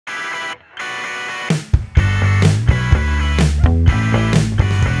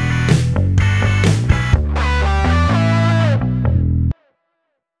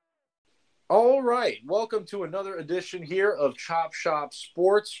right. Welcome to another edition here of Chop Shop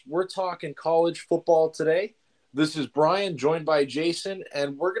Sports. We're talking college football today. This is Brian, joined by Jason,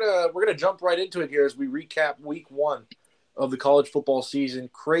 and we're gonna jump right into it here as we recap week one of the college football season.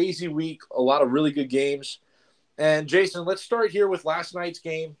 Crazy week, a lot of really good games. And Jason, let's start here with last night's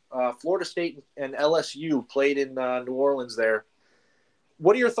game. Florida State and LSU played in New Orleans there.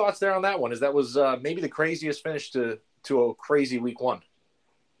 What are your thoughts there on that one? As that was maybe the craziest finish to a crazy week one.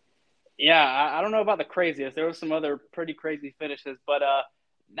 Yeah, I don't know about the craziest. There were some other pretty crazy finishes, but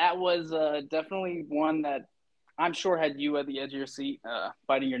that was definitely one that I'm sure had you at the edge of your seat,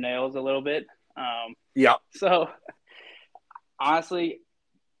 biting your nails a little bit. Yeah. So, honestly,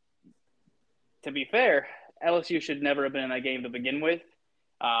 to be fair, LSU should never have been in that game to begin with.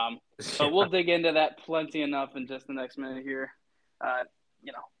 But we'll dig into that plenty enough in just the next minute here. Uh,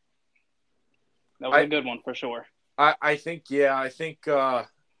 you know, that was a good one for sure. I think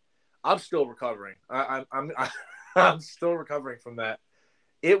I'm still recovering. I'm still recovering from that.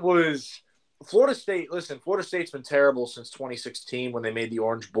 It was Florida State. Listen, Florida State's been terrible since 2016 when they made the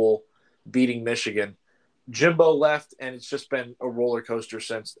Orange Bowl, beating Michigan. Jimbo left, and it's just been a roller coaster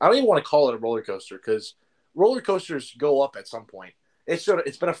since. I don't even want to call it a roller coaster because roller coasters go up at some point. It's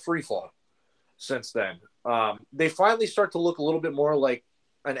been a free fall since then. They finally start to look a little bit more like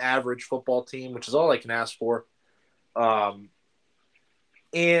an average football team, which is all I can ask for. And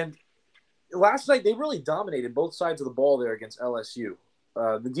last night they really dominated both sides of the ball there against LSU.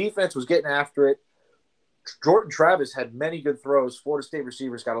 The defense was getting after it. Jordan Travis had many good throws. Florida State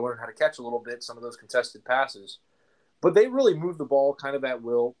receivers got to learn how to catch a little bit some of those contested passes. But they really moved the ball kind of at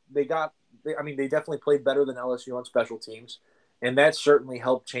will. They definitely played better than LSU on special teams, and that certainly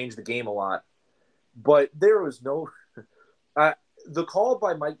helped change the game a lot. But there was no the call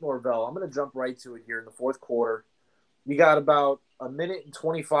by Mike Norvell. I'm going to jump right to it here in the fourth quarter. You got about a minute and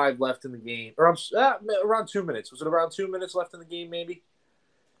 25 left in the game, or around 2 minutes. Was it around 2 minutes left in the game, maybe?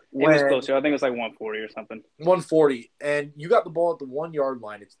 It was closer. I think it was like 140 or something. 140, and you got the ball at the 1 yard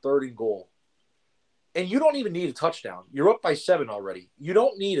line. It's 3rd and goal, and you don't even need a touchdown. You're up by 7 already. You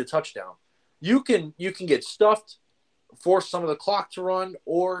don't need a touchdown. You can get stuffed, force some of the clock to run,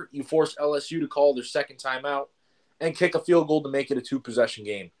 or you force LSU to call their second timeout and kick a field goal to make it a 2-possession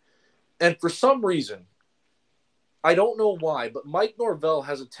game. And for some reason, I don't know why, but Mike Norvell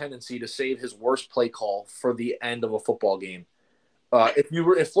has a tendency to save his worst play call for the end of a football game.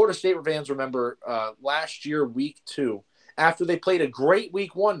 If Florida State fans remember last year, week 2, after they played a great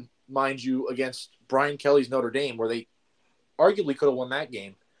week 1, mind you, against Brian Kelly's Notre Dame, where they arguably could have won that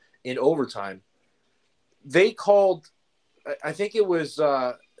game in overtime, they called, I think it was,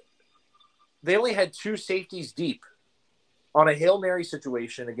 they only had 2 safeties deep on a Hail Mary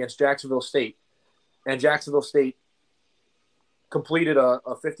situation against Jacksonville State, and Jacksonville State completed a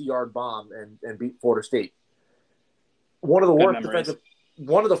 50-yard bomb and beat Florida State. One of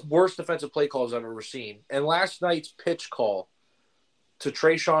the worst defensive play calls I've ever seen. And last night's pitch call to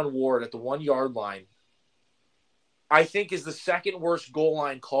Treshaun Ward at the 1 yard line, I think is the second worst goal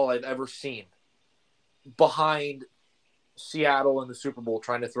line call I've ever seen, behind Seattle in the Super Bowl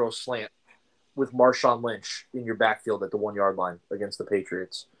trying to throw a slant with Marshawn Lynch in your backfield at the 1 yard line against the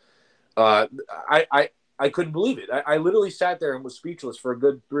Patriots. I couldn't believe it. I literally sat there and was speechless for a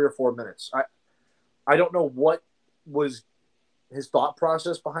good 3 or 4 minutes. I don't know what was his thought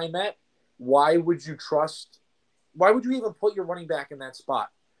process behind that. Why would you even put your running back in that spot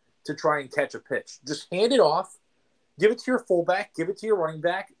to try and catch a pitch? Just hand it off, give it to your fullback, give it to your running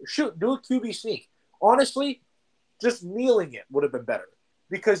back, shoot, do a QB sneak. Honestly, just kneeling it would have been better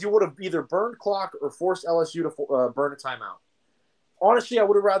because you would have either burned clock or forced LSU to burn a timeout. Honestly, I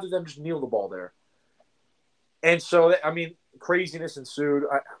would have rather them just kneel the ball there. And so, craziness ensued.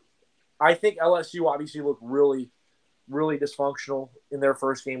 I think LSU obviously looked really, really dysfunctional in their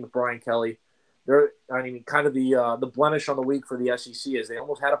first game with Brian Kelly. Kind of the blemish on the week for the SEC is they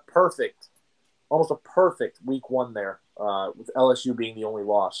almost had almost a perfect week 1 there, with LSU being the only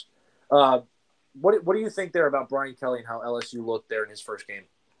loss. What do you think there about Brian Kelly and how LSU looked there in his first game?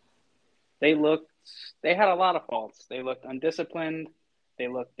 They had a lot of faults. They looked undisciplined. They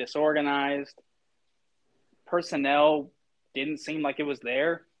looked disorganized. Personnel didn't seem like it was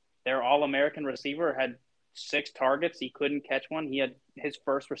there. Their All-American receiver had 6 targets. He couldn't catch one. He had his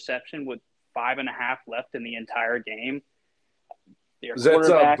first reception with 5.5 left in the entire game. That's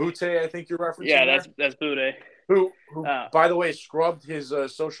Butte, I think you're referencing. Yeah, that's Butte. Who by the way, scrubbed his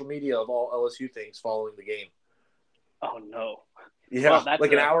social media of all LSU things following the game. Oh, no. Yeah, well,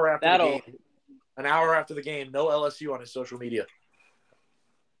 like an hour after the game. An hour after the game, no LSU on his social media.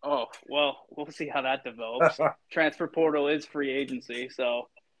 Oh, well, we'll see how that develops. Transfer portal is free agency, so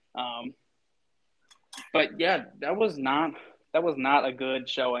But yeah, that was not a good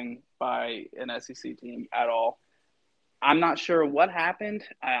showing by an SEC team at all. I'm not sure what happened.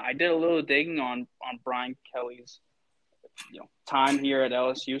 I did a little digging on Brian Kelly's time here at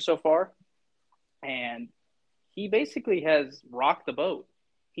LSU so far, and he basically has rocked the boat.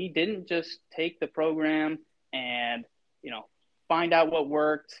 He didn't just take the program and find out what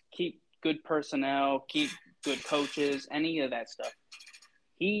worked, keep good personnel, keep good coaches, any of that stuff.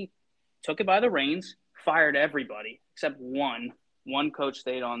 He took it by the reins, fired everybody except one. One coach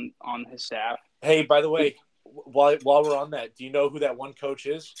stayed on his staff. Hey, by the way, while we're on that, do you know who that one coach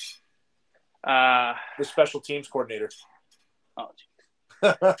is? The special teams coordinator. Oh,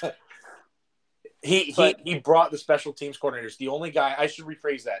 jeez. He brought the special teams coordinators. The only guy, I should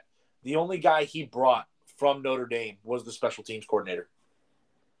rephrase that. The only guy he brought from Notre Dame was the special teams coordinator.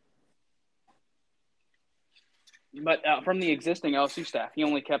 But from the existing LSU staff, he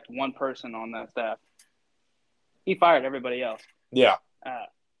only kept one person on that staff. He fired everybody else. Yeah.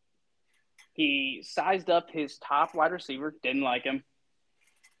 He sized up his top wide receiver, didn't like him.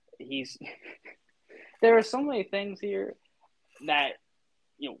 There are so many things here that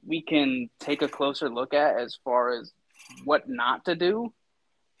we can take a closer look at as far as what not to do.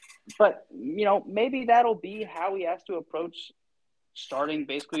 But maybe that'll be how he has to approach starting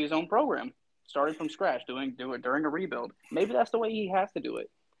basically his own program, starting from scratch, do it during a rebuild. Maybe that's the way he has to do it.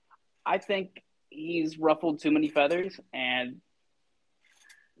 I think he's ruffled too many feathers, and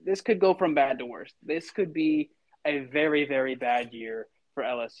this could go from bad to worse. This could be a very, very bad year for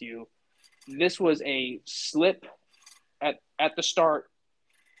LSU. This was a slip at the start,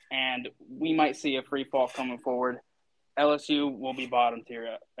 and we might see a free fall coming forward. LSU will be bottom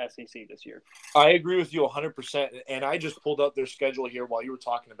tier at SEC this year. I agree with you 100%, and I just pulled up their schedule here while you were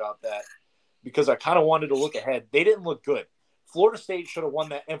talking about that because I kind of wanted to look ahead. They didn't look good. Florida State should have won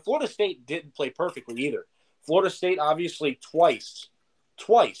that, and Florida State didn't play perfectly either. Florida State obviously twice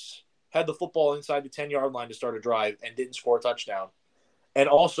had the football inside the 10-yard line to start a drive and didn't score a touchdown, and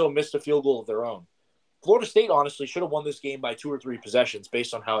also missed a field goal of their own. Florida State honestly should have won this game by 2 or 3 possessions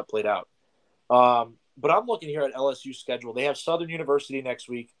based on how it played out. But I'm looking here at LSU's schedule. They have Southern University next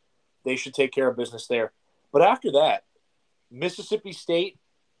week. They should take care of business there. But after that, Mississippi State,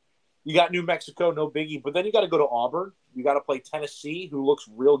 you got New Mexico, no biggie. But then you got to go to Auburn. You got to play Tennessee, who looks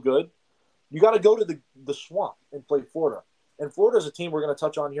real good. You got to go to the swamp and play Florida. And Florida's a team we're going to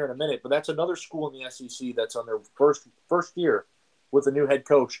touch on here in a minute, but that's another school in the SEC that's on their first year with a new head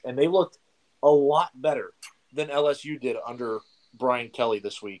coach, and they looked a lot better than LSU did under Brian Kelly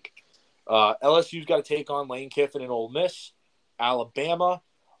this week. LSU's got to take on Lane Kiffin and Ole Miss, Alabama,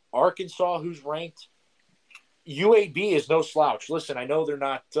 Arkansas, who's ranked. UAB is no slouch. Listen, I know they're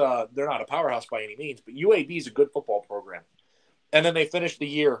not a powerhouse by any means, but UAB is a good football program. And then they finished the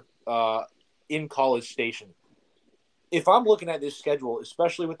year in College Station. If I'm looking at this schedule,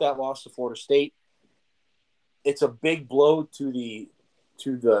 especially with that loss to Florida State, it's a big blow to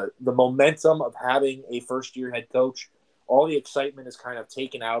the momentum of having a first-year head coach. All the excitement is kind of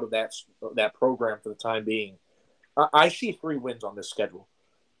taken out of that program for the time being. I see 3 wins on this schedule,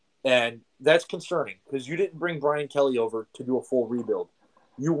 and that's concerning because you didn't bring Brian Kelly over to do a full rebuild.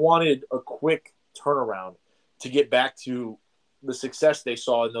 You wanted a quick turnaround to get back to the success they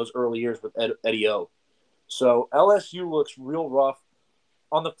saw in those early years with Eddie O. So LSU looks real rough.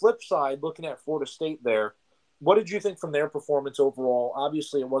 On the flip side, looking at Florida State there, what did you think from their performance overall?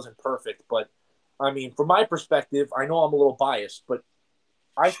 Obviously, it wasn't perfect, but, I mean, from my perspective, I know I'm a little biased, but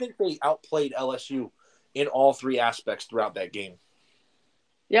I think they outplayed LSU in all 3 aspects throughout that game.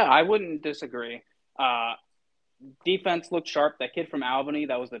 Yeah, I wouldn't disagree. Defense looked sharp. That kid from Albany,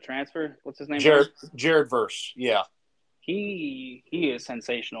 that was the transfer. What's his name? Jared Verse, yeah. He is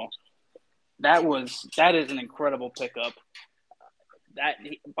sensational. That is an incredible pickup. That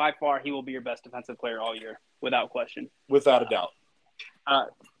by far he will be your best defensive player all year, without question. Without a doubt.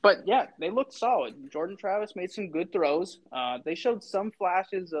 But yeah, they looked solid. Jordan Travis made some good throws. They showed some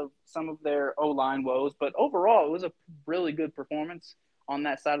flashes of some of their O-line woes, but overall it was a really good performance on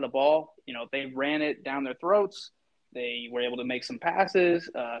that side of the ball. They ran it down their throats. They were able to make some passes.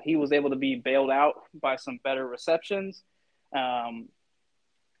 He was able to be bailed out by some better receptions. But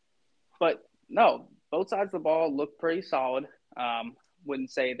no, both sides of the ball look pretty solid.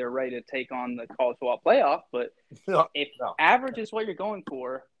 Wouldn't say they're ready to take on the college football playoff, but if average is what you're going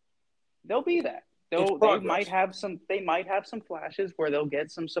for, they'll be that. They might have some flashes where they'll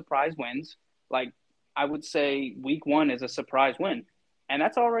get some surprise wins. Like I would say week 1 is a surprise win, and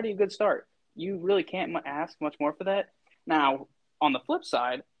that's already a good start. You really can't ask much more for that. Now, on the flip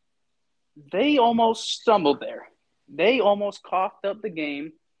side, they almost stumbled there. They almost coughed up the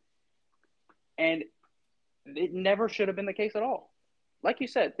game. And It never should have been the case at all. Like you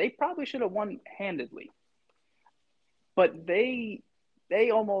said, they probably should have won handedly, but they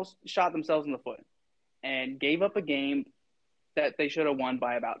almost shot themselves in the foot and gave up a game that they should have won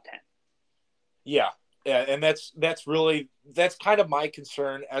by about 10. Yeah, yeah, and that's kind of my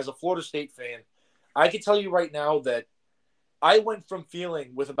concern as a Florida State fan. I can tell you right now that I went from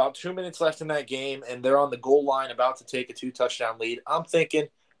feeling with about 2 minutes left in that game and they're on the goal line about to take a 2-touchdown lead. I'm thinking,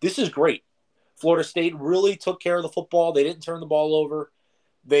 this is great. Florida State really took care of the football. They didn't turn the ball over.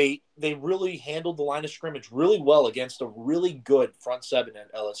 They really handled the line of scrimmage really well against a really good front seven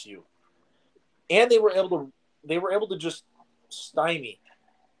at LSU. And they were able to just stymie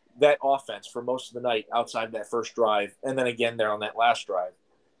that offense for most of the night outside that first drive, and then again there on that last drive.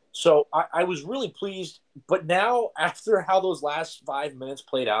 So I was really pleased. But now, after how those last 5 minutes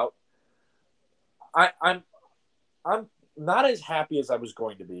played out, I'm not as happy as I was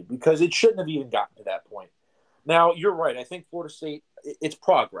going to be because it shouldn't have even gotten to that point. Now, you're right. I think Florida State, it's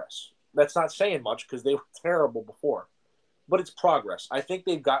progress. That's not saying much because they were terrible before, but it's progress. I think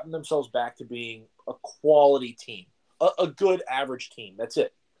they've gotten themselves back to being a quality team, a good average team. That's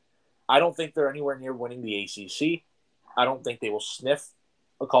it. I don't think they're anywhere near winning the ACC. I don't think they will sniff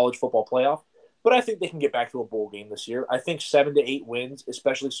a college football playoff, but I think they can get back to a bowl game this year. I think 7 to 8 wins,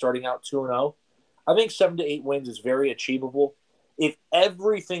 especially starting out 2-0. I think 7 to 8 wins is very achievable. If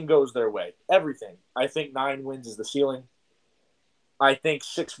everything goes their way, everything, I think 9 wins is the ceiling. I think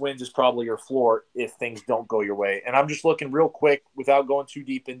 6 wins is probably your floor if things don't go your way. And I'm just looking real quick without going too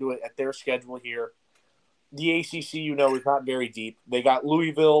deep into it at their schedule here. The ACC, is not very deep. They got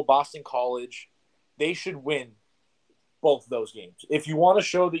Louisville, Boston College. They should win both those games. If you want to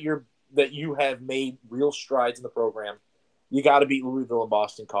show that you have made real strides in the program, you got to beat Louisville and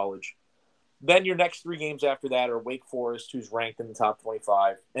Boston College. Then your next 3 games after that are Wake Forest, who's ranked in the top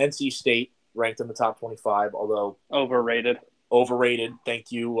 25, NC State, ranked in the top 25, although overrated.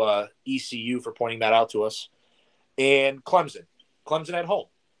 Thank you, ECU, for pointing that out to us. And Clemson at home.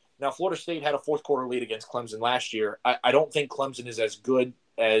 Now, Florida State had a fourth quarter lead against Clemson last year. I don't think Clemson is as good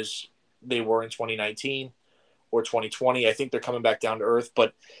as they were in 2019 or 2020. I think they're coming back down to earth.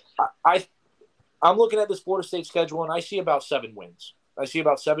 But I'm looking at this Florida State schedule, and I see about 7 wins.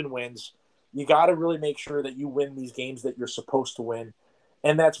 You got to really make sure that you win these games that you're supposed to win.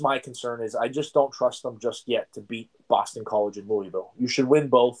 And that's my concern is I just don't trust them just yet to beat Boston College and Louisville. You should win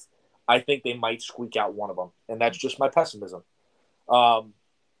both. I think they might squeak out one of them. And that's just my pessimism.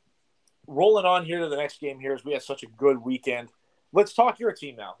 Rolling on here to the next game here as we had such a good weekend. Let's talk your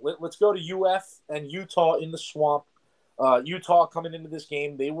team now. Let's go to UF and Utah in the swamp. Utah coming into this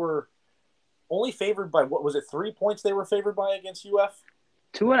game, they were only favored by, 3 points they were favored by against UF?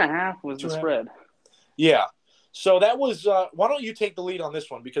 2.5 was the spread. Yeah. So that was why don't you take the lead on this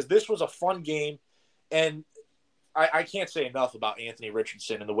one? Because this was a fun game, and I can't say enough about Anthony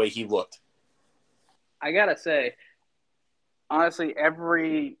Richardson and the way he looked. I got to say, honestly,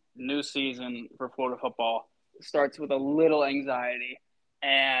 every new season for Florida football starts with a little anxiety.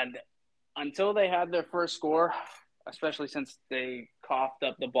 And until they had their first score, especially since they coughed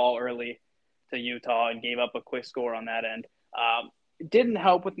up the ball early to Utah and gave up a quick score on that end, it didn't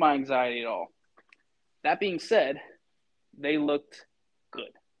help with my anxiety at all. That being said, they looked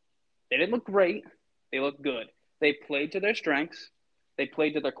good. They didn't look great. They looked good. They played to their strengths. They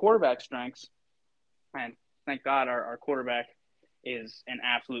played to their quarterback strengths. And thank God our quarterback is an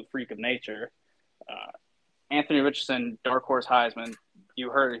absolute freak of nature. Anthony Richardson, dark horse Heisman, you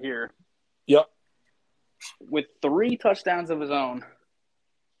heard it here. Yep. With 3 touchdowns of his own,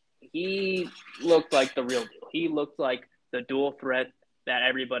 he looked like the real deal. He looked like the dual threat that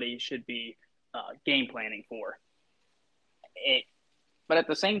everybody should be game planning for. But at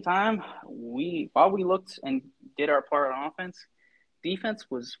the same time, while we looked and did our part on offense, defense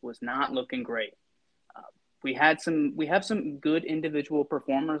was not looking great. We have some good individual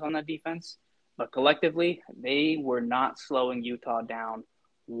performers on that defense, but collectively they were not slowing Utah down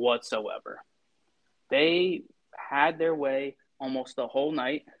whatsoever. They had their way almost the whole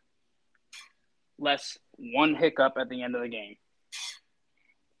night, less one hiccup at the end of the game.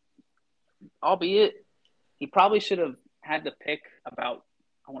 Albeit, he probably should have had to pick about,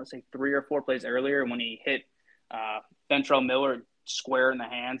 3 or 4 plays earlier when he hit Ventrell Miller square in the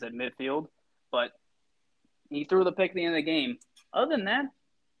hands at midfield. But he threw the pick at the end of the game. Other than that,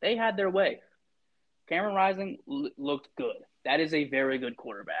 they had their way. Cameron Rising looked good. That is a very good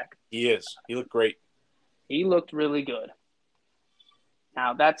quarterback. He is. He looked great. He looked really good.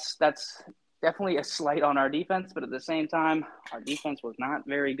 Now, that's definitely a slight on our defense, but at the same time, our defense was not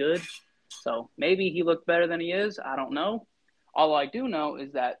very good. So maybe he looked better than he is. I don't know. All I do know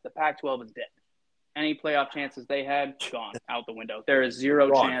is that the Pac-12 is dead. Any playoff chances they had, gone out the window. There is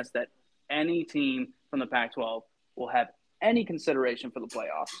zero Gone. chance that any team from the Pac-12 will have any consideration for the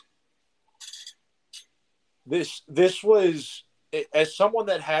playoffs. This was, as someone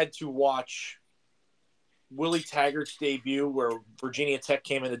that had to watch Willie Taggart's debut, where Virginia Tech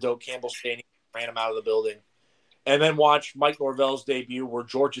came into Doak Campbell Stadium, ran him out of the building, and then watch Mike Norvell's debut, where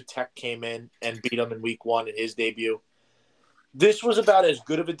Georgia Tech came in and beat him in week 1 in his debut. This was about as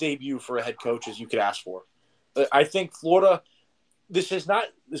good of a debut for a head coach as you could ask for. I think Florida, this is not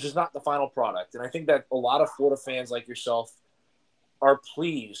the final product, and I think that a lot of Florida fans like yourself are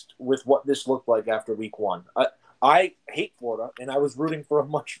pleased with what this looked like after week 1. I hate Florida, and I was rooting for a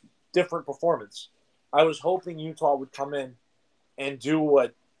much different performance. I was hoping Utah would come in and do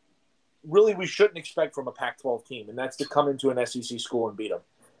what really we shouldn't expect from a Pac-12 team, and that's to come into an SEC school and beat them.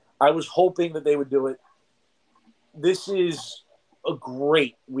 I was hoping that they would do it. This is a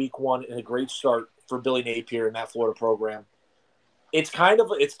great week 1 and a great start for Billy Napier and that Florida program. It's kind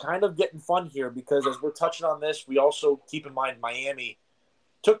of getting fun here because as we're touching on this, we also keep in mind Miami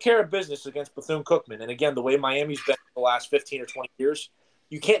took care of business against Bethune-Cookman. And again, the way Miami's been the last 15 or 20 years,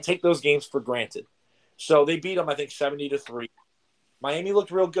 you can't take those games for granted. So they beat them, I think, 70-3. Miami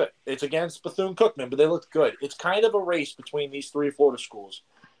looked real good. It's against Bethune-Cookman, but they looked good. It's kind of a race between these 3 Florida schools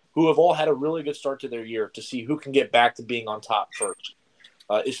who have all had a really good start to their year to see who can get back to being on top first,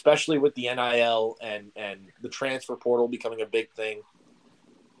 especially with the NIL and the transfer portal becoming a big thing.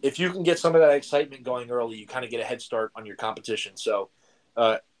 If you can get some of that excitement going early, you kind of get a head start on your competition. So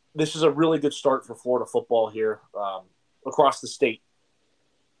this is a really good start for Florida football here across the state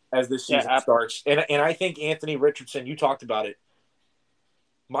as this season starts. And I think Anthony Richardson, you talked about it.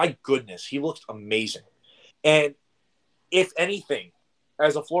 My goodness, he looks amazing. And if anything,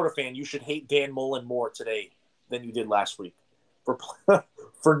 as a Florida fan, you should hate Dan Mullen more today than you did last week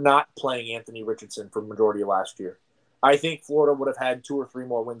for not playing Anthony Richardson for the majority of last year. I think Florida would have had 2 or 3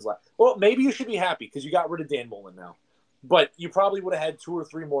 more wins left. Well, maybe you should be happy because you got rid of Dan Mullen now. But you probably would have had 2 or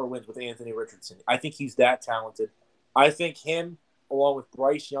 3 more wins with Anthony Richardson. I think he's that talented. I think him, along with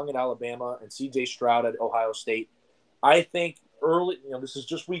Bryce Young at Alabama and C.J. Stroud at Ohio State, I think early, this is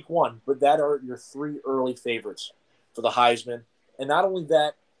just week 1, but that are your 3 early favorites for the Heisman. And not only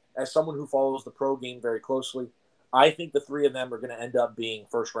that, as someone who follows the pro game very closely, I think the 3 of them are going to end up being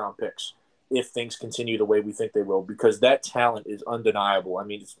first-round picks if things continue the way we think they will, because that talent is undeniable. I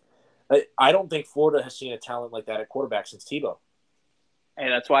mean, I don't think Florida has seen a talent like that at quarterback since Tebow. Hey,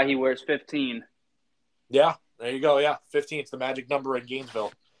 that's why he wears 15. Yeah, there you go. Yeah, 15 is the magic number in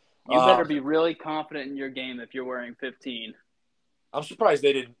Gainesville. You better be really confident in your game if you're wearing 15. I'm surprised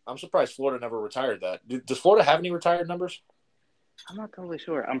they didn't. I'm surprised Florida never retired that. Does Florida have any retired numbers? I'm not totally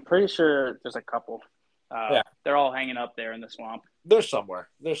sure. I'm pretty sure there's a couple. Yeah. They're all hanging up there in the swamp. They're somewhere.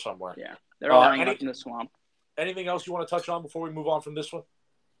 Yeah, they're all hanging up in the swamp. Anything else you want to touch on before we move on from this one?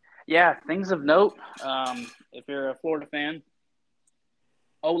 Yeah, things of note. If you're a Florida fan,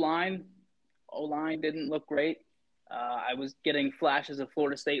 O-line didn't look great. I was getting flashes of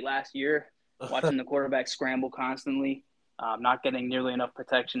Florida State last year, watching the quarterback scramble constantly, not getting nearly enough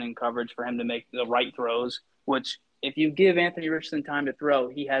protection and coverage for him to make the right throws, which if you give Anthony Richardson time to throw,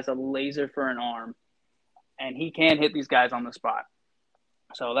 he has a laser for an arm, and he can hit these guys on the spot.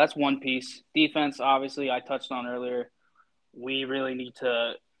 So that's one piece. Defense, obviously, I touched on earlier. We really need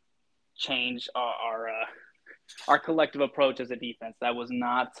to change our collective approach as a defense. That was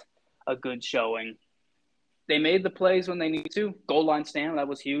not a good showing. They made the plays when they need to. Goal line stand, that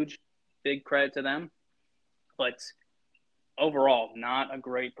was huge. Big credit to them. But overall, not a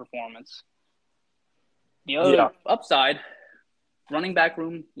great performance. The other upside, running back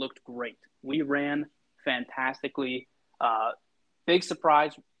room looked great. We ran fantastically. Big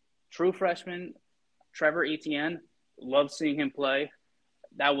surprise, true freshman Trevor Etienne. Loved seeing him play.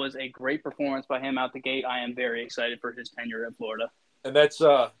 That was a great performance by him out the gate. I am very excited for his tenure at Florida. And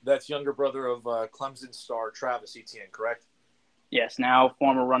that's younger brother of Clemson star Travis Etienne, correct? Yes, now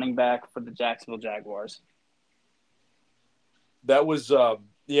former running back for the Jacksonville Jaguars. That was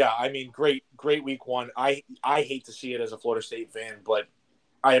great week 1. I hate to see it as a Florida State fan, but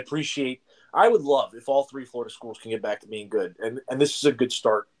I would love if all 3 Florida schools can get back to being good. And this is a good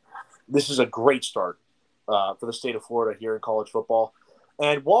start. This is a great start for the state of Florida here in college football.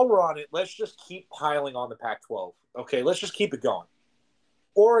 And while we're on it, let's just keep piling on the Pac-12. Okay, let's just keep it going.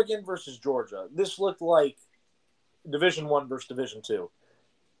 Oregon versus Georgia. This looked like Division I versus Division II.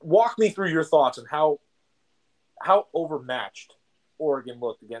 Walk me through your thoughts on how overmatched Oregon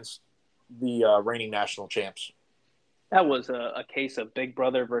looked against the reigning national champs. That was a case of big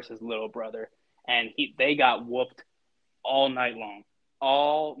brother versus little brother, and they got whooped all night long.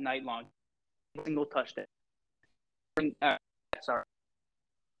 single touchdown. Sorry,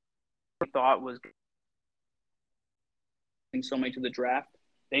 thought was so many to the draft.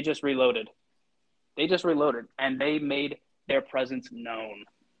 They just reloaded. And they made their presence known.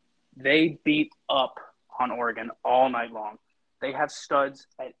 They beat up on Oregon all night long. They have studs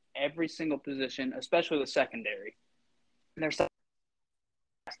at every single position, especially the secondary. And they're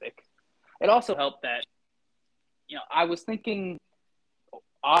fantastic. It also helped that, I was thinking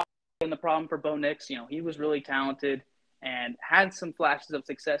the problem for Bo Nix, he was really talented and had some flashes of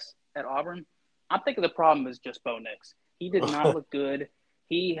success at Auburn. I'm thinking the problem is just Bo Nix. He did not look good.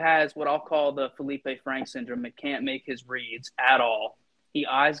 He has what I'll call the Felipe Frank syndrome. It can't make his reads at all. He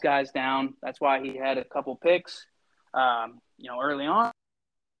eyes guys down. That's why he had a couple picks, early on.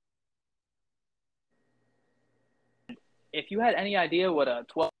 If you had any idea what a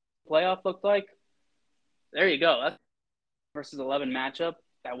 12 playoff looked like, there you go. That's versus 11 matchup.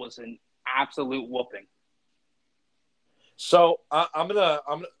 That was an absolute whooping. So I'm gonna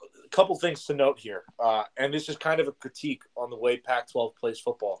a couple things to note here, and this is kind of a critique on the way Pac-12 plays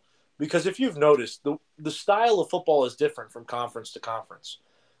football, because if you've noticed, the style of football is different from conference to conference.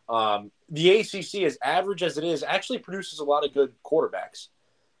 The ACC, as average as it is, actually produces a lot of good quarterbacks.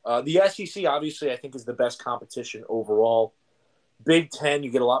 The SEC, obviously, I think is the best competition overall. Big Ten, you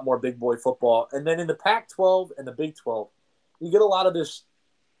get a lot more big boy football, and then in the Pac-12 and the Big 12, you get a lot of this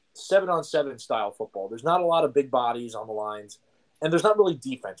 7-on-7 style football. There's not a lot of big bodies on the lines, and there's not really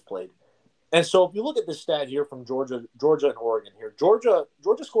defense played. And so if you look at this stat here from Georgia and Oregon here, Georgia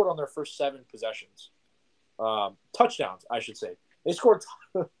scored on their first 7 possessions. Touchdowns, I should say. They scored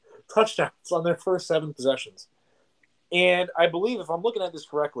touchdowns on their first 7 possessions. And I believe, if I'm looking at this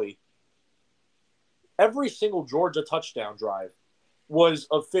correctly, every single Georgia touchdown drive was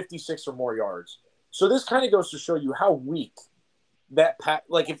of 56 or more yards. So this kind of goes to show you how weak that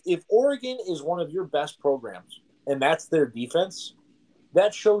if Oregon is one of your best programs and that's their defense,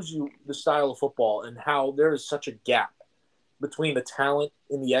 that shows you the style of football and how there is such a gap between the talent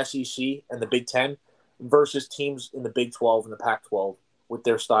in the SEC and the Big Ten versus teams in the Big 12 and the Pac-12 with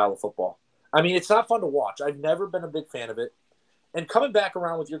their style of football. I mean, it's not fun to watch. I've never been a big fan of it. And coming back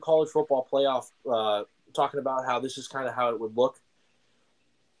around with your college football playoff, talking about how this is kind of how it would look,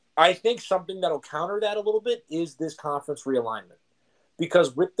 I think something that'll counter that a little bit is this conference realignment.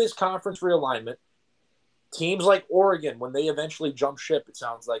 Because with this conference realignment, teams like Oregon, when they eventually jump ship, it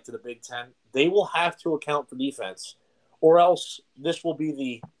sounds like, to the Big Ten, they will have to account for defense, or else this will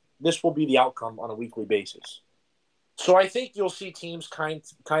be the outcome on a weekly basis. So I think you'll see teams kind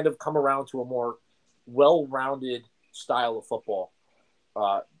of come around to a more well-rounded style of football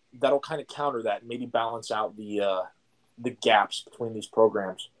that'll kind of counter that and maybe balance out the gaps between these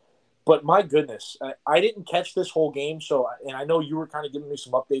programs. But my goodness, I didn't catch this whole game, and I know you were kind of giving me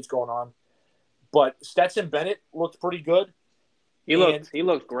some updates going on. But Stetson Bennett looked pretty good. He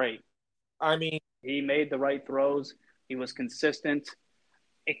looked great. I mean, he made the right throws. He was consistent.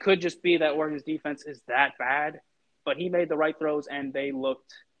 It could just be that Oregon's defense is that bad, but he made the right throws and they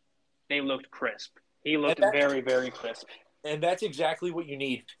looked crisp. He looked very, very crisp. And that's exactly what you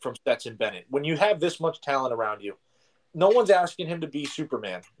need from Stetson Bennett. When you have this much talent around you, no one's asking him to be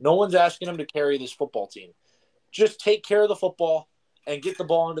Superman. No one's asking him to carry this football team. Just take care of the football and get the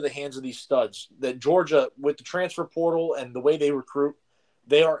ball into the hands of these studs. That Georgia, with the transfer portal and the way they recruit,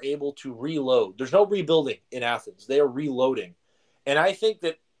 they are able to reload. There's no rebuilding in Athens. They are reloading. And I think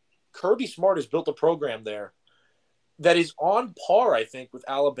that Kirby Smart has built a program there that is on par, I think, with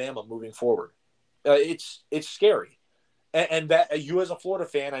Alabama moving forward. It's scary. And that you as a Florida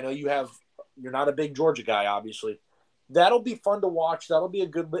fan, I know you're not a big Georgia guy, obviously. That'll be fun to watch. That'll be a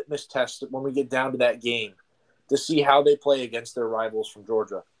good litmus test when we get down to that game to see how they play against their rivals from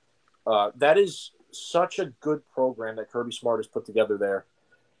Georgia. That is such a good program that Kirby Smart has put together there.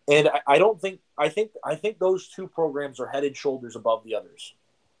 And I think those two programs are head and shoulders above the others.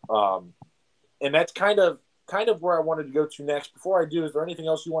 And that's kind of where I wanted to go to next. Before I do, is there anything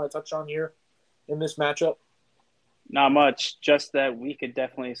else you want to touch on here in this matchup? Not much, just that we could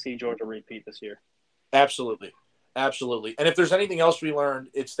definitely see Georgia repeat this year. Absolutely. Absolutely. And if there's anything else we learned,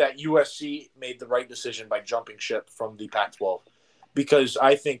 it's that USC made the right decision by jumping ship from the Pac-12, because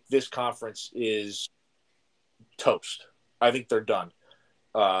I think this conference is toast. I think they're done.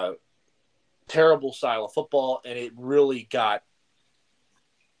 Terrible style of football, and it really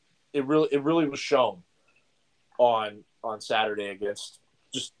was shown on Saturday against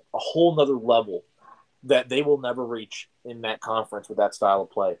just a whole nother level that they will never reach in that conference with that style of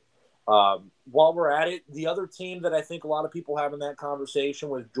play. While we're at it, the other team that I think a lot of people have in that conversation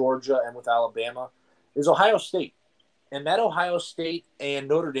with Georgia and with Alabama is Ohio State. And that Ohio State and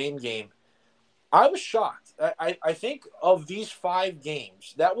Notre Dame game, I was shocked. I think of these 5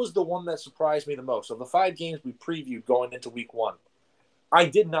 games, that was the one that surprised me the most. Of the 5 games we previewed going into week 1, I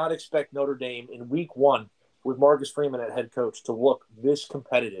did not expect Notre Dame in week 1 with Marcus Freeman at head coach to look this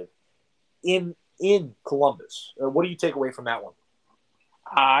competitive in Columbus. What do you take away from that one?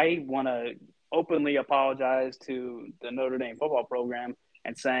 I want to openly apologize to the Notre Dame football program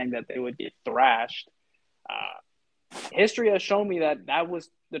and saying that they would get thrashed. History has shown me that that was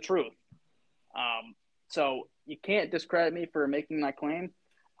the truth. So you can't discredit me for making my claim.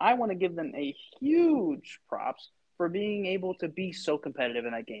 I want to give them a huge props for being able to be so competitive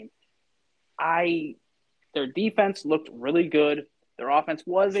in that game. Their defense looked really good. Their offense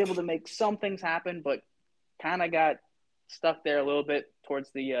was able to make some things happen, but kind of got stuck there a little bit towards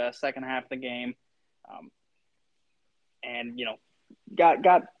the second half of the game, and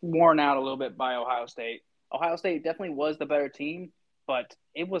got worn out a little bit by Ohio State. Ohio State definitely was the better team, but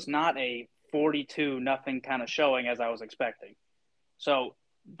it was not a 42-0 kind of showing as I was expecting. So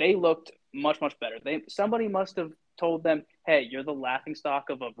they looked much better. Somebody must have told them, "Hey, you're the laughingstock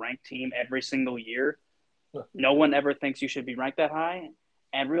of a ranked team every single year. No one ever thinks you should be ranked that high,"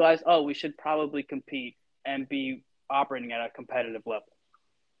 and realized, "Oh, we should probably compete and be operating at a competitive level."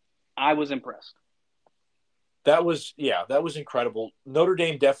 I was impressed. That was incredible. Notre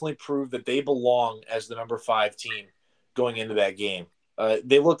Dame definitely proved that they belong as the number 5 team going into that game.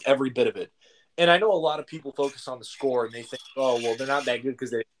 They looked every bit of it. And I know a lot of people focus on the score and they think, oh, well, they're not that good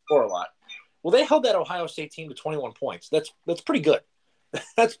because they score a lot. Well, they held that Ohio State team to 21 points. That's pretty good.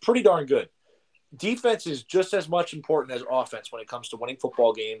 That's pretty darn good. Defense is just as much important as offense when it comes to winning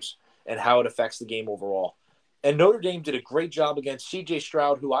football games and how it affects the game overall. And Notre Dame did a great job against C.J.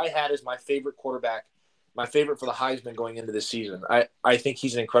 Stroud, who I had as my favorite quarterback, my favorite for the Heisman going into this season. I think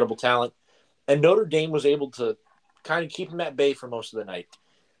he's an incredible talent. And Notre Dame was able to kind of keep him at bay for most of the night.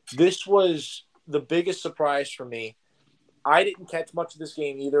 This was the biggest surprise for me. I didn't catch much of this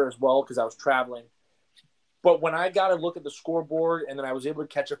game either as well because I was traveling. But when I got to look at the scoreboard and then I was able to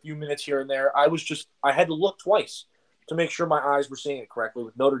catch a few minutes here and there, I had to look twice to make sure my eyes were seeing it correctly,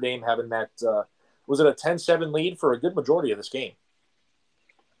 with Notre Dame having that, was it a 10-7 lead for a good majority of this game?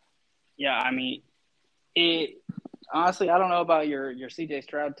 Yeah, I mean, honestly, I don't know about your CJ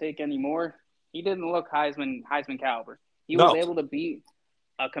Stroud take anymore. He didn't look Heisman caliber. He was able to beat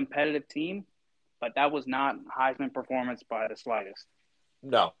a competitive team, but that was not Heisman performance by the slightest.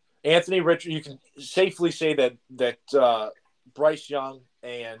 No. Anthony Richardson, you can safely say that Bryce Young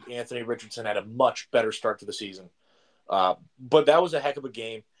and Anthony Richardson had a much better start to the season. But that was a heck of a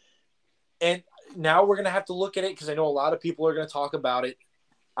game. And now we're going to have to look at it because I know a lot of people are going to talk about it.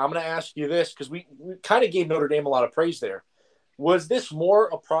 I'm going to ask you this because we kind of gave Notre Dame a lot of praise there. Was this more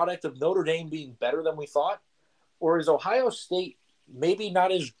a product of Notre Dame being better than we thought? Or is Ohio State maybe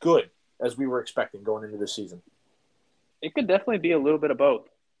not as good as we were expecting going into this season? It could definitely be a little bit of both.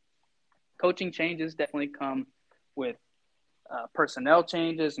 Coaching changes definitely come with personnel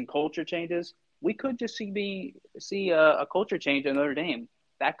changes and culture changes. We could just see a culture change in Notre Dame.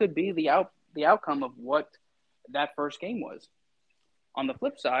 That could be the outcome of what that first game was. On the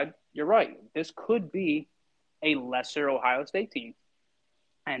flip side, you're right. This could be a lesser Ohio State team.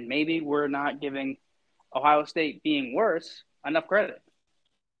 And maybe we're not giving Ohio State being worse enough credit.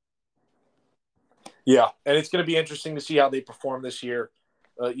 Yeah, and it's going to be interesting to see how they perform this year.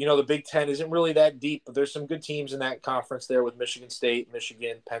 The Big Ten isn't really that deep, but there's some good teams in that conference there with Michigan State,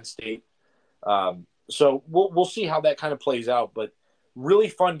 Michigan, Penn State. So we'll see how that kind of plays out. But really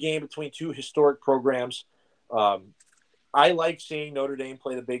fun game between two historic programs. I like seeing Notre Dame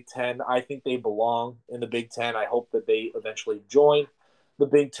play the Big Ten. I think they belong in the Big Ten. I hope that they eventually join the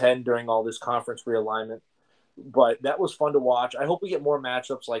Big Ten during all this conference realignment. But that was fun to watch. I hope we get more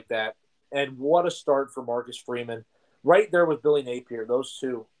matchups like that. And what a start for Marcus Freeman. Right there with Billy Napier, those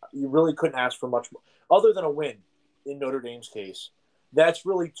two, you really couldn't ask for much more, other than a win in Notre Dame's case. That's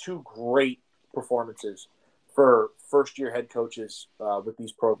really two great performances for first-year head coaches with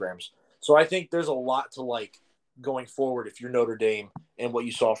these programs. So I think there's a lot to like going forward if you're Notre Dame and what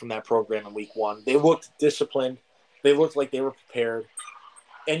you saw from that program in week 1. They looked disciplined. They looked like they were prepared.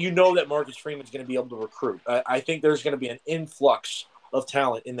 And you know that Marcus Freeman's going to be able to recruit. I think there's going to be an influx of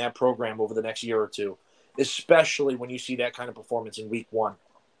talent in that program over the next year or two, especially when you see that kind of performance in week 1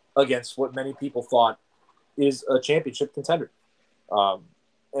 against what many people thought is a championship contender.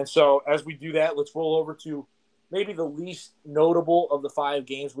 And so as we do that, let's roll over to maybe the least notable of the 5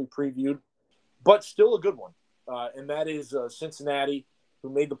 games we previewed, but still a good one. And that is Cincinnati, who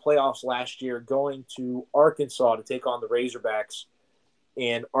made the playoffs last year, going to Arkansas to take on the Razorbacks.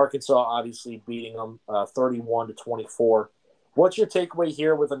 And Arkansas obviously beating them 31-24 What's your takeaway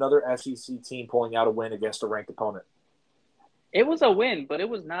here with another SEC team pulling out a win against a ranked opponent? It was a win, but it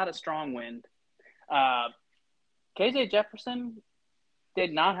was not a strong win. KJ Jefferson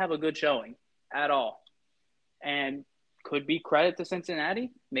did not have a good showing at all. And could be credit to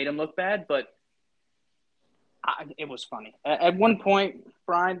Cincinnati, made him look bad, but it was funny. At one point,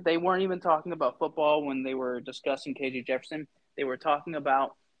 Brian, they weren't even talking about football when they were discussing KJ Jefferson. They were talking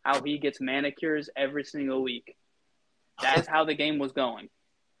about how he gets manicures every single week. That is how the game was going.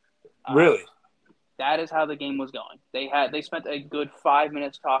 Really? That is how the game was going. They spent a good 5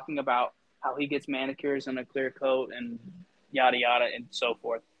 minutes talking about how he gets manicures and a clear coat and yada yada and so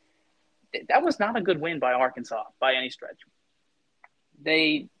forth. That was not a good win by Arkansas by any stretch.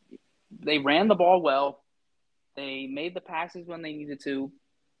 They ran the ball well. They made the passes when they needed to,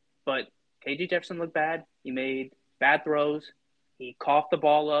 but KJ Jefferson looked bad. He made bad throws. He coughed the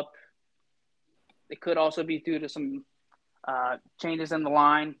ball up. It could also be due to some changes in the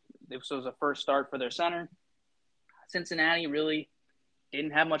line. This was a first start for their center. Cincinnati really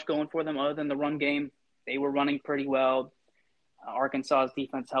didn't have much going for them other than the run game. They were running pretty well. Arkansas's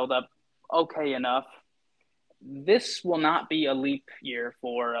defense held up okay enough. This will not be a leap year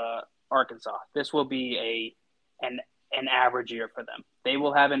for Arkansas. This will be an average year for them. They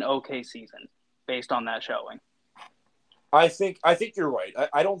will have an okay season based on that showing. I think you're right.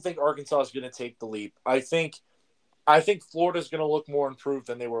 I don't think Arkansas is going to take the leap. I think Florida's going to look more improved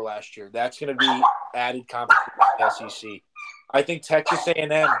than they were last year. That's going to be added competition in the SEC. I think Texas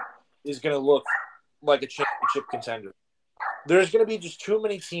A&M is going to look like a championship contender. There's going to be just too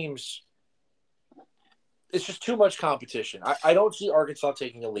many teams. It's just too much competition. I don't see Arkansas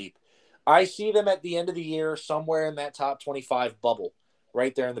taking a leap. I see them at the end of the year somewhere in that top 25 bubble,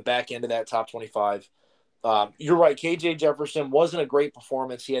 right there in the back end of that top 25. You're right. KJ Jefferson wasn't a great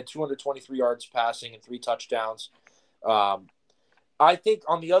performance. He had 223 yards passing and 3 touchdowns. I think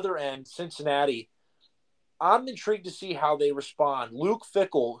on the other end, Cincinnati, I'm intrigued to see how they respond. Luke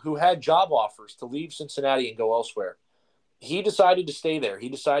Fickell, who had job offers to leave Cincinnati and go elsewhere, he decided to stay there. He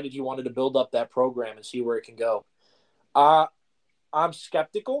decided he wanted to build up that program and see where it can go. I'm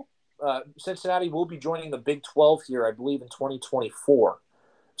skeptical. Cincinnati will be joining the Big 12 here, I believe, in 2024.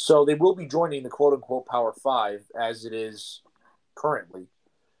 So they will be joining the quote-unquote Power 5 as it is currently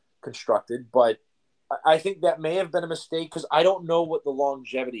constructed. But I think that may have been a mistake because I don't know what the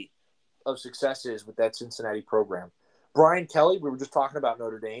longevity of success is with that Cincinnati program. Brian Kelly, we were just talking about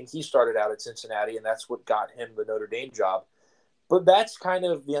Notre Dame. He started out at Cincinnati, and that's what got him the Notre Dame job. But that's kind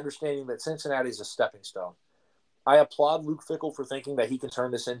of the understanding that Cincinnati is a stepping stone. I applaud Luke Fickell for thinking that he can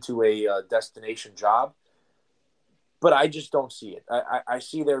turn this into a destination job, but I just don't see it. I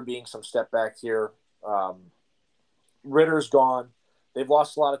see there being some step back here. Ritter's gone. They've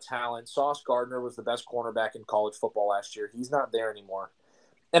lost a lot of talent. Sauce Gardner was the best cornerback in college football last year. He's not there anymore.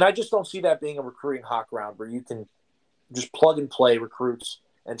 And I just don't see that being a recruiting hot ground where you can just plug and play recruits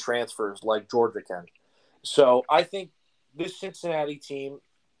and transfers like Georgia can. So I think this Cincinnati team,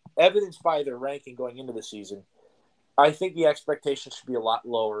 evidenced by their ranking going into the season, I think the expectations should be a lot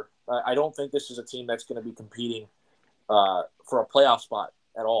lower. I don't think this is a team that's going to be competing for a playoff spot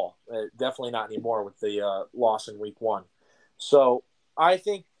at all. Definitely not anymore with the loss in week 1. So I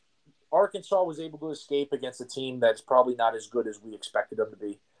think Arkansas was able to escape against a team that's probably not as good as we expected them to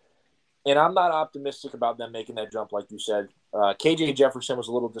be. And I'm not optimistic about them making that jump, like you said. KJ Jefferson was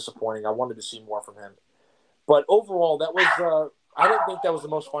a little disappointing. I wanted to see more from him. But overall, that was I didn't think that was the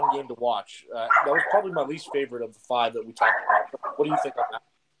most fun game to watch. That was probably my least favorite of the 5 that we talked about. What do you think on that?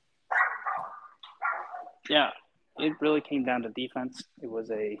 Yeah, it really came down to defense. It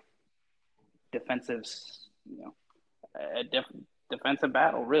was a defensive, defensive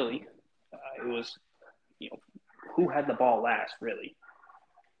battle, really. It was, who had the ball last, really.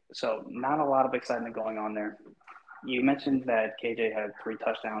 So not a lot of excitement going on there. You mentioned that KJ had 3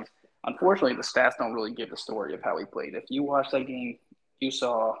 touchdowns. Unfortunately, the stats don't really give the story of how he played. If you watched that game, you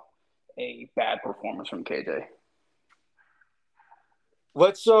saw a bad performance from KJ.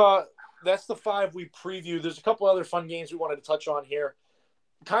 That's the 5 we previewed. There's a couple other fun games we wanted to touch on here.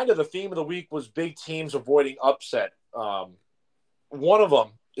 Kind of the theme of the week was big teams avoiding upset. One of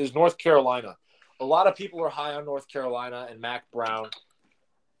them is North Carolina. A lot of people are high on North Carolina and Mac Brown.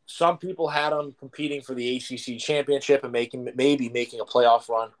 Some people had them competing for the ACC championship and maybe making a playoff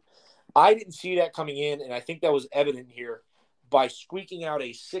run. I didn't see that coming in, and I think that was evident here by squeaking out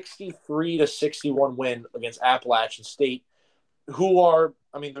a 63-61 win against Appalachian State, who are,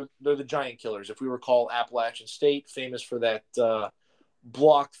 they're the giant killers. If we recall, Appalachian State, famous for that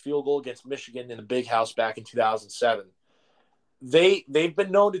blocked field goal against Michigan in the Big House back in 2007. They've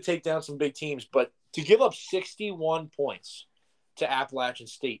been known to take down some big teams, but to give up 61 points to Appalachian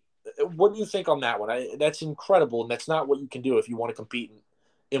State. What do you think on that one? That's incredible, and that's not what you can do if you want to compete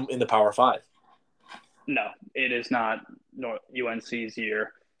in the Power Five. No, it is not UNC's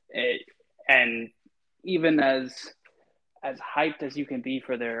year. And even as hyped as you can be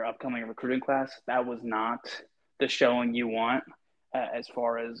for their upcoming recruiting class, that was not the showing you want as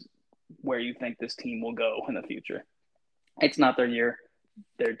far as where you think this team will go in the future. It's not their year.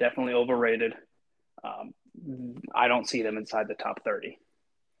 They're definitely overrated. I don't see them inside the top 30.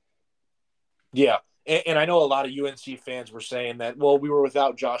 Yeah, and I know a lot of UNC fans were saying that, well, we were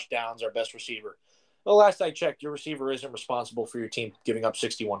without Josh Downs, our best receiver. Well, last I checked, your receiver isn't responsible for your team giving up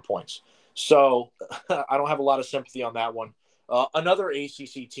 61 points. So I don't have a lot of sympathy on that one. Another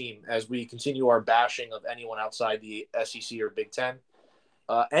ACC team, as we continue our bashing of anyone outside the SEC or Big Ten,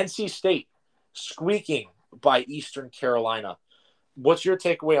 NC State squeaking by Eastern Carolina. What's your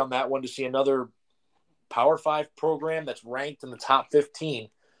takeaway on that one to see another Power 5 program that's ranked in the top 15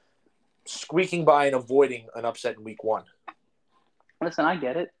 squeaking by and avoiding an upset in week 1? Listen, I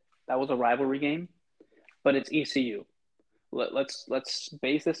get it. That was a rivalry game, but it's ECU. Let's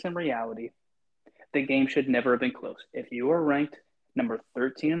base this in reality. The game should never have been close. If you are ranked number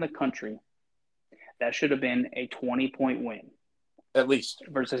 13 in the country, that should have been a 20-point win. At least.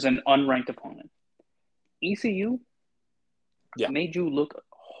 Versus an unranked opponent. ECU made you look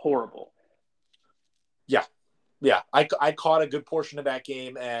horrible. Yeah. I caught a good portion of that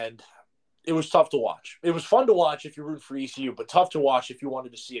game, and it was tough to watch. It was fun to watch if you root for ECU, but tough to watch if you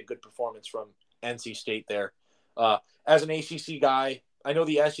wanted to see a good performance from NC State there. As an ACC guy, I know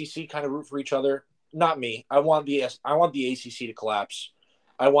the SEC kind of root for each other. Not me. I want the ACC to collapse.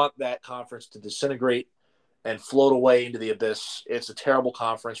 I want that conference to disintegrate and float away into the abyss. It's a terrible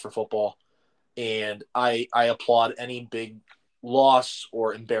conference for football, and I applaud any big loss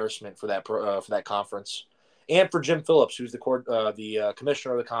or embarrassment for that conference, and for Jim Phillips, who's the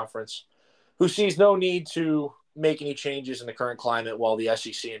commissioner of the conference, who sees no need to make any changes in the current climate while the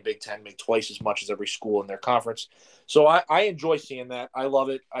SEC and Big Ten make twice as much as every school in their conference. So I enjoy seeing that. I love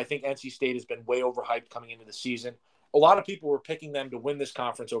it. I think NC State has been way overhyped coming into the season. A lot of people were picking them to win this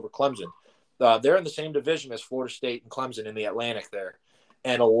conference over Clemson. They're in the same division as Florida State and Clemson in the Atlantic there.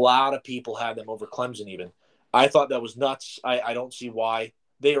 And a lot of people had them over Clemson even. I thought that was nuts. I don't see why.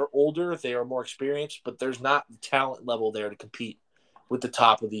 They are older. They are more experienced, but there's not the talent level there to compete with the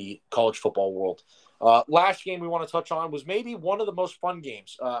top of the college football world. Last game we want to touch on was maybe one of the most fun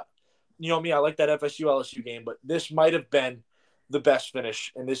games. You know me, I like that FSU-LSU game, but this might have been the best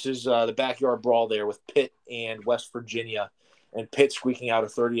finish, and this is the backyard brawl there with Pitt and West Virginia, and Pitt squeaking out a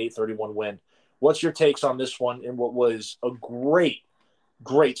 38-31 win. What's your takes on this one and what was a great,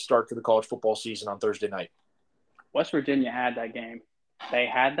 great start to the college football season on Thursday night? West Virginia had that game. They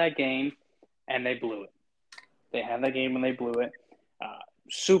had that game, and they blew it. They had that game, and they blew it.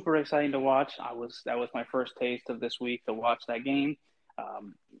 Super exciting to watch. That was my first taste of this week to watch that game.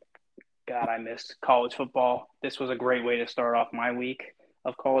 God, I missed college football. This was a great way to start off my week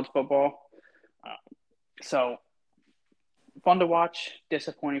of college football. So fun to watch.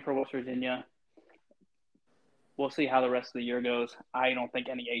 Disappointing for West Virginia. We'll see how the rest of the year goes. I don't think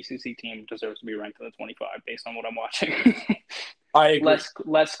any ACC team deserves to be ranked in the 25 based on what I'm watching. I agree.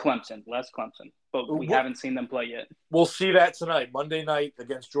 Less Clemson, but we haven't seen them play yet. We'll see that tonight, Monday night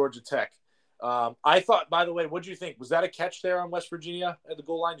against Georgia Tech. I thought, by the way, what did you think? Was that a catch there on West Virginia at the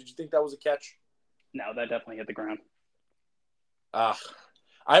goal line? Did you think that was a catch? No, that definitely hit the ground.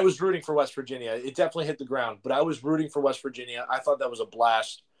 I was rooting for West Virginia. It definitely hit the ground, but I was rooting for West Virginia. I thought that was a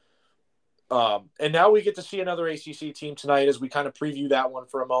blast. And now we get to see another ACC team tonight as we kind of preview that one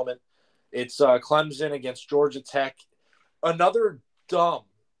for a moment. It's Clemson against Georgia Tech. Another dumb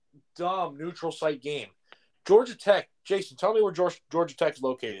neutral site game. Georgia Tech, Jason, tell me where Georgia Tech's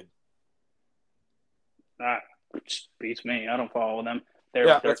located. Beats me. I don't follow them.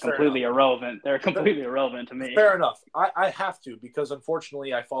 They're completely irrelevant. They're completely irrelevant to me. Fair enough. I have to because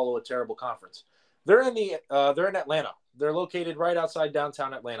unfortunately I follow a terrible conference. They're in Atlanta. They're located right outside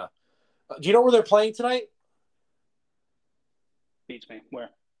downtown Atlanta. Do you know where they're playing tonight? Beats me. Where?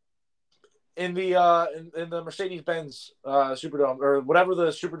 In the Mercedes-Benz Superdome or whatever the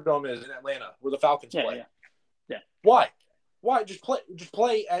Superdome is in Atlanta, where the Falcons play. Yeah. Why? Just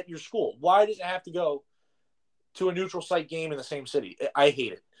play at your school? Why does it have to go to a neutral site game in the same city? I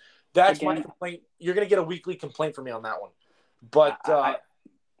hate it. That's my complaint. You're going to get a weekly complaint from me on that one. But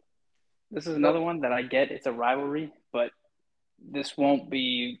this is another one that I get. It's a rivalry, but this won't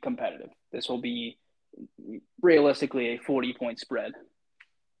be competitive. This will be realistically a 40-point spread.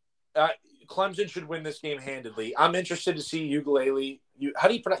 Clemson should win this game handedly. I'm interested to see Ukulele. How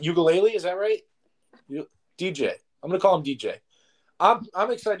do you pronounce Ukulele? Is that right? DJ. I'm going to call him DJ.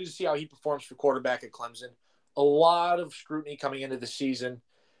 I'm excited to see how he performs for quarterback at Clemson. A lot of scrutiny coming into the season.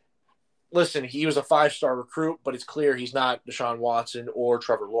 Listen, he was a 5-star recruit, but it's clear he's not Deshaun Watson or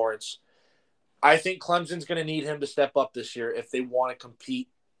Trevor Lawrence. I think Clemson's going to need him to step up this year if they want to compete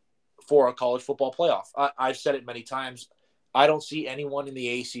for a college football playoff. I've said it many times. I don't see anyone in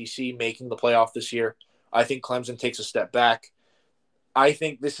the ACC making the playoff this year. I think Clemson takes a step back. I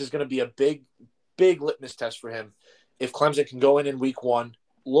think this is going to be a big, big litmus test for him. If Clemson can go in week 1,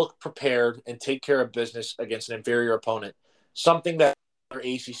 look prepared, and take care of business against an inferior opponent, something that their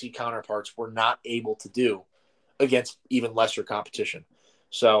ACC counterparts were not able to do against even lesser competition.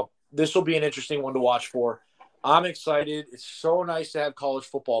 So this will be an interesting one to watch for. I'm excited. It's so nice to have college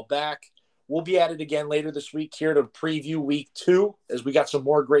football back. We'll be at it again later this week here to preview week 2 as we got some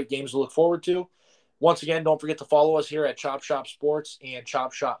more great games to look forward to. Once again, don't forget to follow us here at Chop Shop Sports and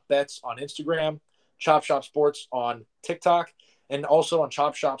Chop Shop Bets on Instagram, Chop Shop Sports on TikTok, and also on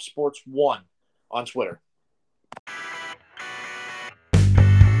Chop Shop Sports 1 on Twitter.